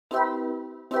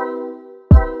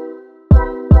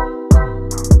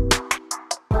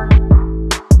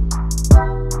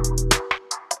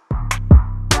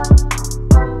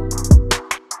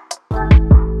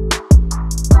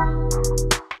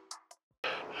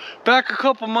Back a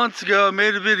couple months ago, I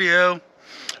made a video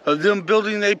of them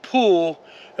building a pool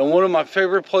in one of my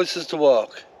favorite places to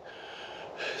walk.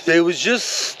 They was just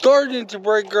starting to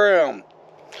break ground.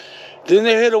 Then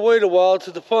they had to wait a while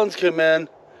till the funds came in.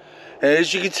 And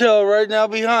as you can tell right now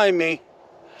behind me,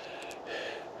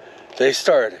 they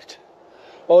started.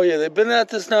 Oh yeah, they've been at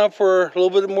this now for a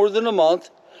little bit more than a month.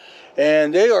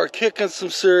 And they are kicking some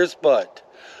serious butt.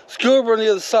 Let's go over on the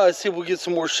other side and see if we get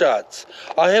some more shots.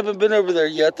 I haven't been over there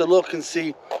yet to look and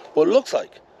see what it looks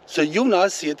like, so you and I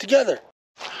see it together.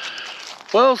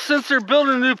 Well, since they're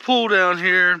building a new pool down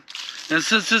here, and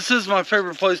since this is my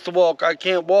favorite place to walk, I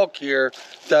can't walk here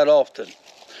that often.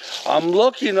 I'm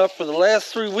lucky enough for the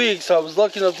last 3 weeks, I was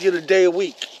lucky enough to get a day a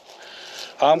week.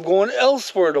 I'm going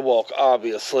elsewhere to walk,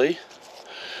 obviously.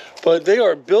 But they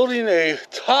are building a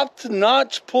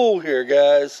top-notch pool here,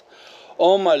 guys.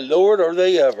 Oh my Lord, are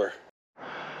they ever.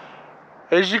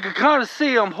 As you can kind of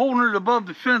see, I'm holding it above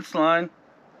the fence line.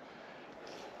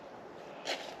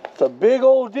 It's a big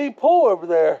old deep pool over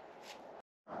there.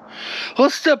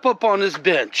 Let's step up on this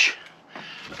bench.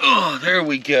 Oh, there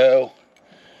we go.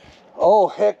 Oh,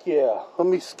 heck yeah. Let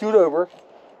me scoot over.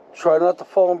 Try not to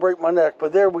fall and break my neck,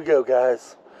 but there we go,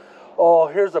 guys. Oh,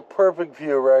 here's a perfect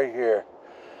view right here.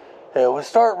 Yeah, we'll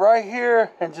start right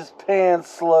here and just pan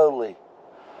slowly.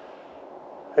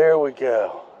 There we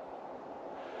go.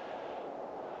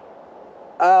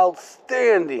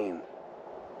 Outstanding.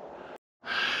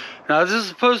 Now this is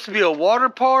supposed to be a water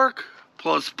park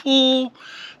plus pool.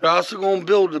 They're also going to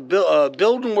build a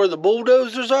building where the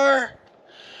bulldozers are.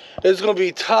 It's going to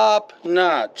be top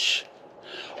notch.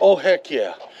 Oh heck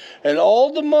yeah. And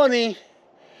all the money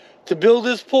to build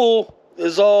this pool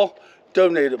is all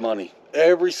donated money.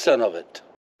 Every cent of it.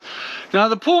 Now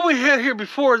the pool we had here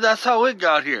before, that's how it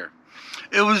got here.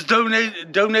 It was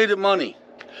donated money.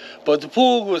 But the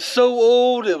pool was so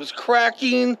old, it was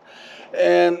cracking,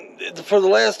 and for the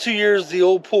last 2 years, the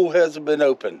old pool hasn't been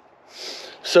open.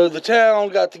 So the town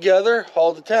got together,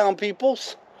 all the town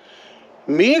peoples,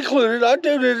 me included. I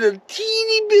donated a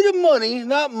teeny bit of money,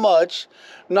 not much,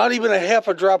 not even a half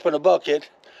a drop in a bucket,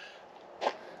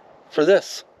 for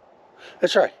this.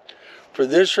 That's right, for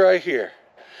this right here.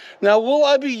 Now, will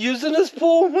I be using this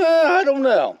pool? I don't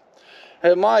know.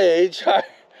 At my age,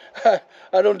 I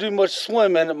don't do much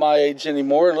swimming at my age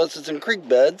anymore unless it's in creek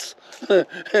beds.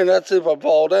 And that's if I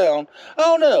fall down. I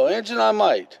don't know, Angie and I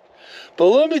might. But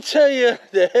let me tell you,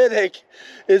 the headache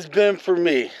has been for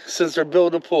me since they're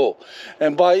building a pool.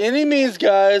 And by any means,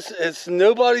 guys, it's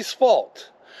nobody's fault.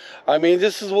 I mean,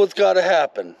 this is what's got to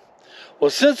happen.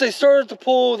 Well, since they started the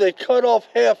pool, they cut off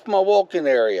half my walking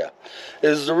area.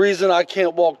 Is the reason I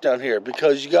can't walk down here,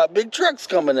 because you got big trucks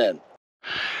coming in.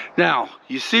 Now,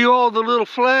 you see all the little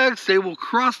flags? They will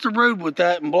cross the road with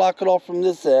that and block it off from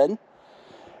this end.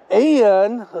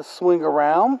 And, let's swing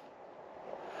around.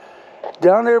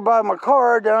 Down there by my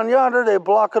car, down yonder, they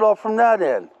block it off from that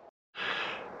end.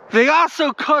 They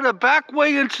also cut a back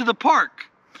way into the park.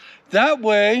 That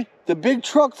way, the big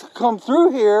trucks come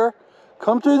through here,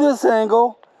 come through this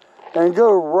angle, and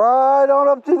go right on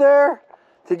up to there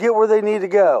to get where they need to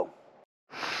go.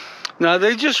 Now,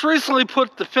 they just recently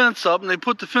put the fence up, and they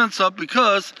put the fence up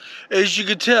because, as you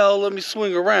can tell, let me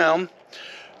swing around,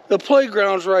 the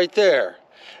playground's right there.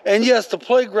 And yes, the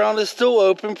playground is still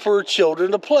open for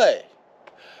children to play.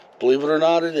 Believe it or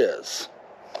not, it is.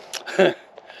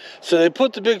 So they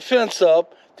put the big fence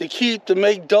up to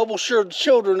make double sure the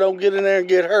children don't get in there and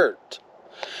get hurt.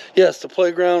 Yes, the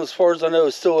playground, as far as I know,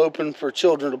 is still open for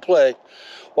children to play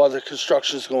while the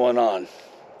construction's going on.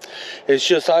 It's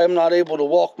just I am not able to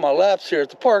walk my laps here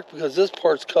at the park because this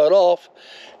part's cut off,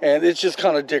 and it's just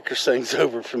kind of dickers things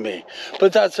over for me.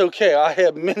 But that's okay. I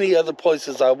have many other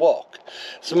places I walk.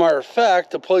 As a matter of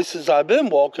fact, the places I've been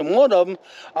walking, one of them,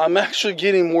 I'm actually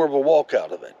getting more of a walk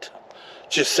out of it.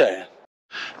 Just saying.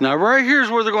 Now right here's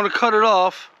where they're going to cut it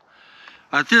off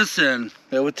at this end.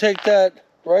 They would take that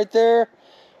right there,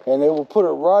 and they will put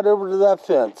it right over to that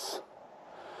fence.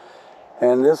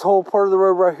 And this whole part of the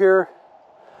road right here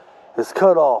is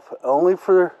cut off only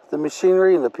for the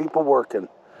machinery and the people working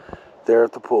there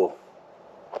at the pool.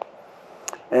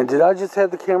 And did I just have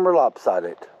the camera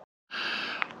lopsided?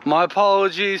 My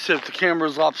apologies if the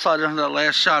camera's lopsided on that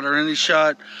last shot or any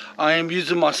shot. I am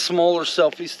using my smaller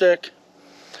selfie stick,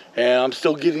 and I'm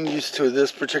still getting used to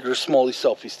this particular smallie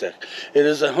selfie stick. It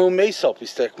is a homemade selfie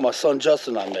stick my son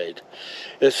Justin and I made.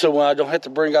 It's so when I don't have to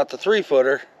bring out the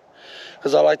 3-footer,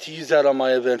 because I like to use that on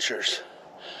my adventures.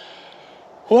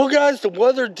 Well, guys, the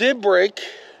weather did break.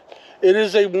 It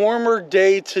is a warmer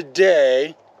day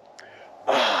today.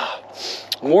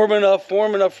 Warm enough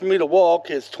for me to walk.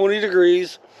 It's 20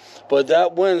 degrees, but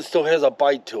that wind still has a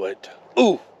bite to it.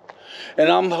 Ooh. And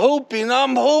I'm hoping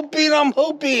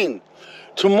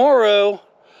tomorrow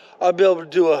I'll be able to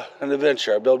do an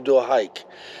adventure. I'll be able to do a hike.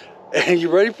 And you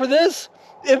ready for this?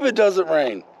 If it doesn't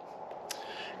rain.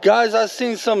 Guys, I've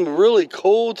seen some really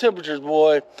cold temperatures,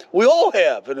 boy. We all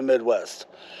have in the Midwest.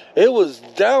 It was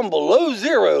down below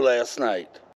 0 last night.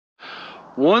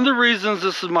 One of the reasons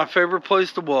this is my favorite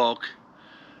place to walk,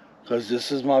 because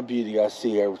this is my beauty I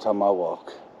see every time I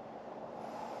walk.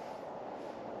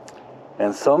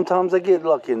 And sometimes I get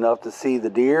lucky enough to see the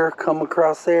deer come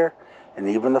across there, and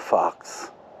even the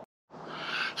fox.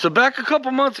 So back a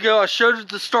couple months ago, I showed at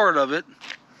the start of it,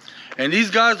 and these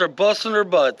guys are busting their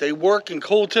butt. They work in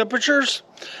cold temperatures,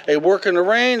 they work in the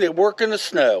rain, they work in the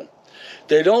snow.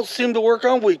 They don't seem to work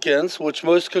on weekends, which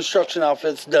most construction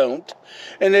outfits don't,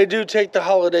 and they do take the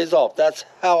holidays off. That's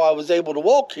how I was able to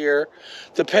walk here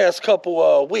the past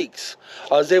couple weeks.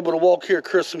 I was able to walk here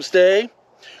Christmas Day,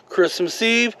 Christmas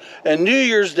Eve, and New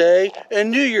Year's Day,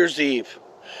 and New Year's Eve.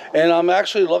 And I'm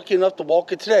actually lucky enough to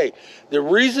walk it today. The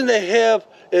reason they have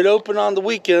it open on the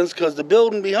weekends, because the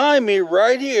building behind me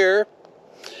right here,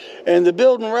 and the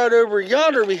building right over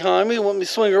yonder behind me, let me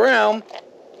swing around,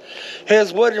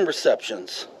 has wedding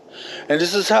receptions. And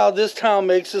this is how this town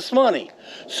makes its money.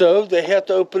 So they have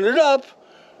to open it up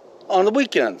on the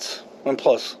weekends. And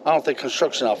plus, I don't think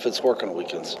construction outfits work on the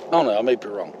weekends. I don't know, I may be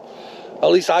wrong. At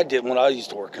least I did when I used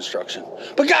to work construction.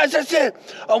 But guys, that's it.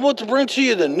 I want to bring to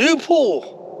you the new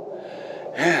pool.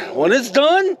 When it's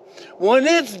done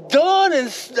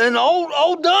and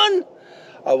all done,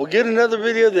 I will get another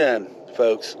video then,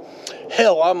 folks.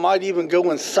 Hell, I might even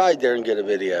go inside there and get a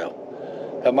video.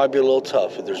 That might be a little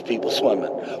tough if there's people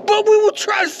swimming. But we will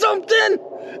try something.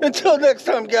 Until next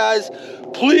time, guys,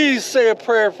 please say a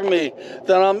prayer for me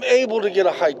that I'm able to get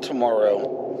a hike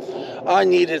tomorrow. I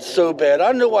need it so bad.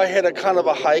 I know I had a kind of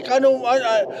a hike. I know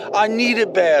I need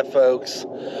it bad, folks.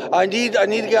 I need to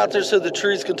get out there so the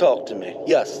trees can talk to me.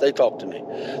 Yes, they talk to me.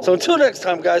 So until next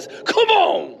time, guys, come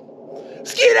on.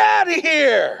 Let's get out of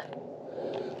here.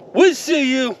 We'll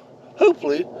see you,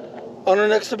 hopefully, on our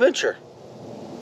next adventure.